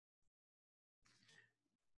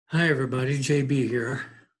Hi everybody, JB here.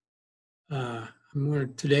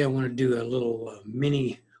 Today I want to do a little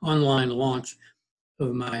mini online launch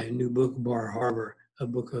of my new book, Bar Harbor, a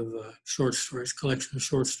book of short stories, collection of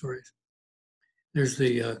short stories. There's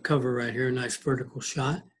the cover right here, nice vertical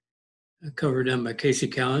shot. A cover done by Casey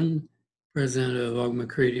Cowan, president of Augment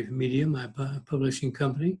Creative Media, my publishing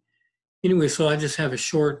company. Anyway, so I just have a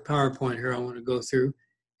short PowerPoint here I want to go through,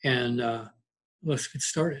 and let's get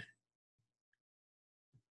started.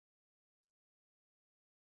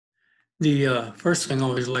 The first thing I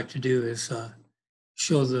always like to do is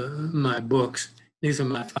show my books. These are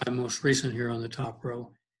my 5 most recent here on the top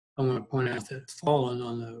row. I want to point out that Fallen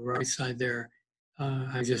on the right side there,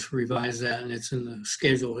 I just revised that and it's in the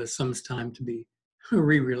schedule at some time to be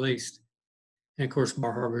re-released. And of course,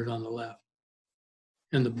 Bar Harbor is on the left.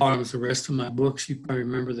 And the bottom is the rest of my books. You probably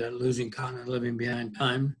remember that Losing Cotton and Living Behind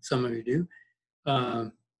Time. Some of you do.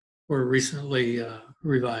 Were recently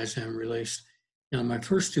revised and released. Now, my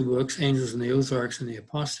first 2 books, Angels in the Ozarks and The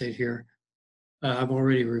Apostate here, I've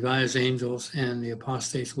already revised Angels and The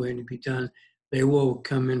Apostate's waiting to be done. They will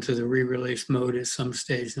come into the re-release mode at some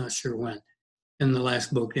stage, not sure when. And the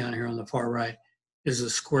last book down here on the far right is a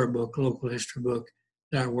square book, local history book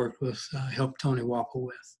that I worked with, helped Tony Wapple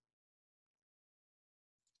with.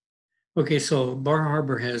 Okay, so Bar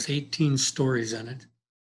Harbor has 18 stories in it.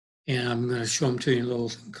 And I'm going to show them to you in a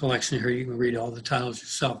little collection here. You can read all the titles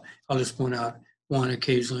yourself. I'll just point out one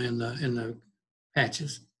occasionally in the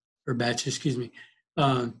batches. In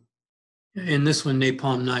this one,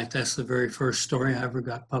 Napalm Night, that's the very first story I ever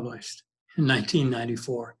got published in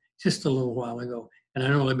 1994, just a little while ago. And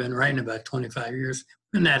I'd only been writing about 25 years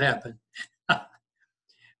when that happened.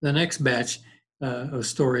 The next batch of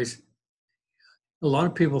stories, a lot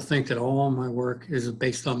of people think that all my work is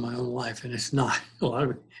based on my own life, and it's not.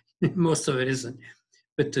 Most of it isn't.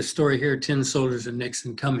 But the story here, Tin Soldiers and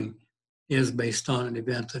Nixon Coming, is based on an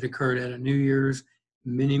event that occurred at a New Year's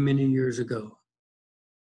many, many years ago.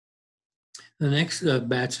 The next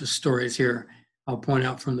batch of stories here, I'll point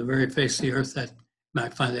out from the very face of the earth that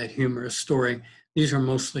might find that humorous story. These are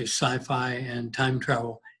mostly sci-fi and time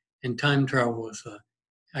travel. And time travel is,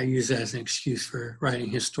 I use that as an excuse for writing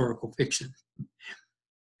historical fiction.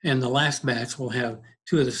 And the last batch will have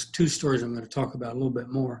 2 stories I'm going to talk about a little bit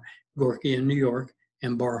more, Gorky in New York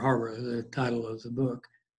and Bar Harbor, the title of the book.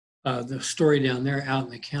 The story down there out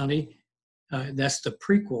in the county, that's the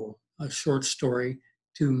prequel, a short story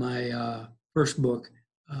to my first book,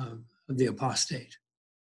 The Apostate.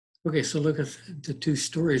 Okay, so look at the 2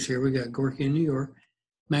 stories here. We got Gorky in New York.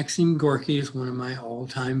 Maxim Gorky is one of my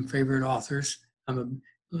all-time favorite authors.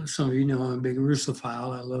 Some of you know I'm a big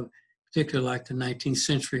Russophile. I love particularly like the 19th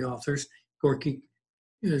century authors. Gorky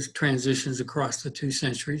transitions across the 2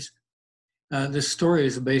 centuries. This story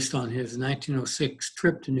is based on his 1906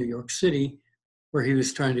 trip to New York City, where he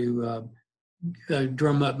was trying to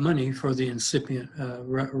drum up money for the incipient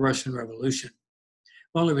Russian Revolution.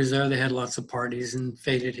 While he was there, they had lots of parties and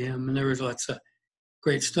feted him, and there was lots of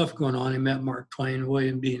great stuff going on. He met Mark Twain,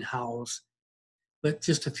 William Dean Howells. But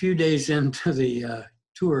just a few days into the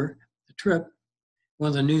trip, one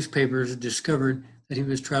of the newspapers discovered that he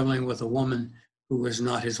was traveling with a woman who was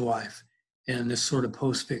not his wife. And this sort of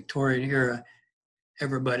post-Victorian era,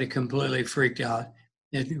 everybody completely freaked out.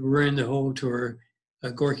 It ruined the whole tour.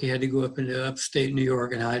 Gorky had to go up into upstate New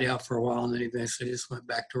York and hide out for a while, and then eventually just went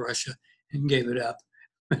back to Russia and gave it up.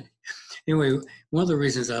 Anyway, one of the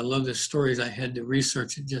reasons I love this story is I had to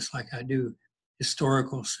research it just like I do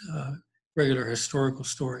regular historical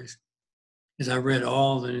stories. As I read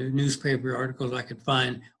all the newspaper articles I could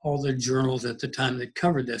find, all the journals at the time that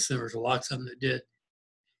covered this. There was lots of them that did.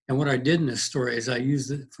 And what I did in this story is I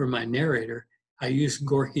used it for my narrator. I used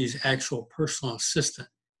Gorky's actual personal assistant,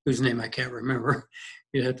 whose name I can't remember.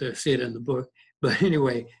 You'd have to see it in the book. But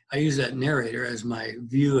anyway, I use that narrator as my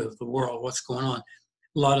view of the world, what's going on.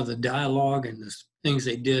 A lot of the dialogue and the things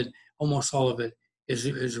they did, almost all of it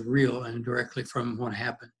is real and directly from what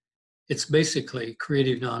happened. It's basically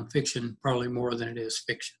creative nonfiction, probably more than it is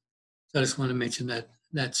fiction. So I just want to mention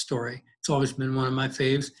that story. It's always been one of my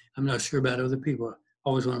faves. I'm not sure about other people.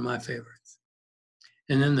 Always one of my favorites.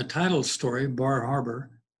 And then the title story, Bar Harbor,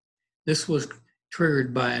 this was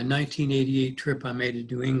triggered by a 1988 trip I made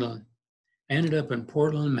to New England. I ended up in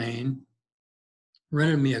Portland, Maine,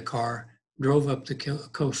 rented me a car, drove up the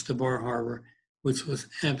coast to Bar Harbor, which was,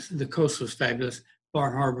 the coast was fabulous.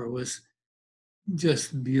 Bar Harbor was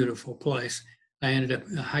just a beautiful place. I ended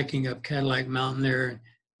up hiking up Cadillac Mountain there and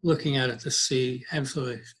looking out at the sea,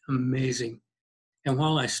 absolutely amazing. And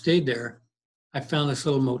while I stayed there, I found this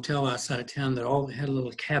little motel outside of town that all had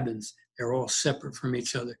little cabins. They were all separate from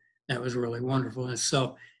each other. That was really wonderful in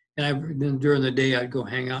itself. then during the day, I'd go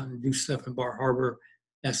hang out and do stuff in Bar Harbor,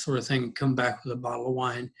 that sort of thing, and come back with a bottle of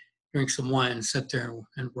wine, drink some wine, and sit there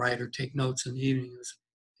and write or take notes in the evening.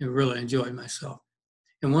 I really enjoyed myself.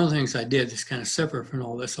 And one of the things I did that's kind of separate from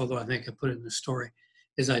all this, although I think I put it in the story,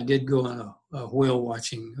 is I did go on a whale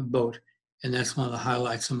watching boat, and that's one of the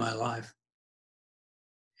highlights of my life.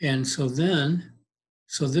 And so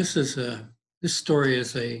this story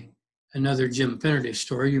is another Jim Finnerty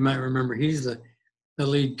story. You might remember he's the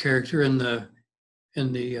lead character in the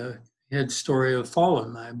head story of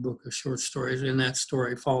Fallen, my book of short stories. In that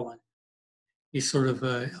story, Fallen, he's sort of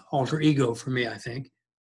an alter ego for me, I think.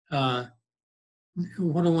 Uh,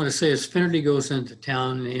 what I want to say is Finnerty goes into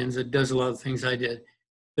town and he does a lot of things I did,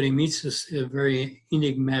 but he meets this very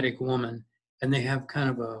enigmatic woman, and they have kind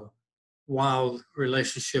of a wild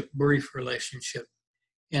relationship, brief relationship.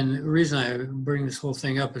 And the reason I bring this whole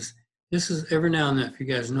thing up is this is every now and then, if you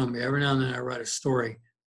guys know me, every now and then I write a story.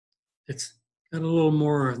 It's got a little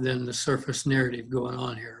more than the surface narrative going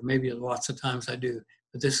on here. Maybe lots of times I do,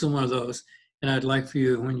 but this is one of those. And I'd like for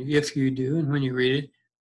you, if you do, and when you read it,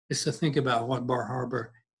 is to think about what Bar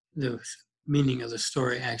Harbor, the meaning of the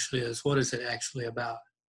story actually is. What is it actually about?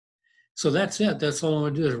 So that's it. That's all I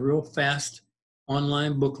want to do is a real fast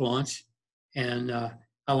online book launch. And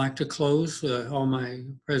I like to close all my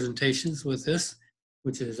presentations with this,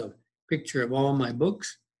 which is a picture of all my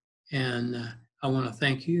books. And I want to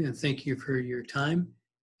thank you and thank you for your time.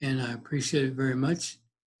 And I appreciate it very much.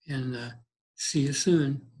 And see you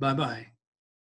soon. Bye-bye.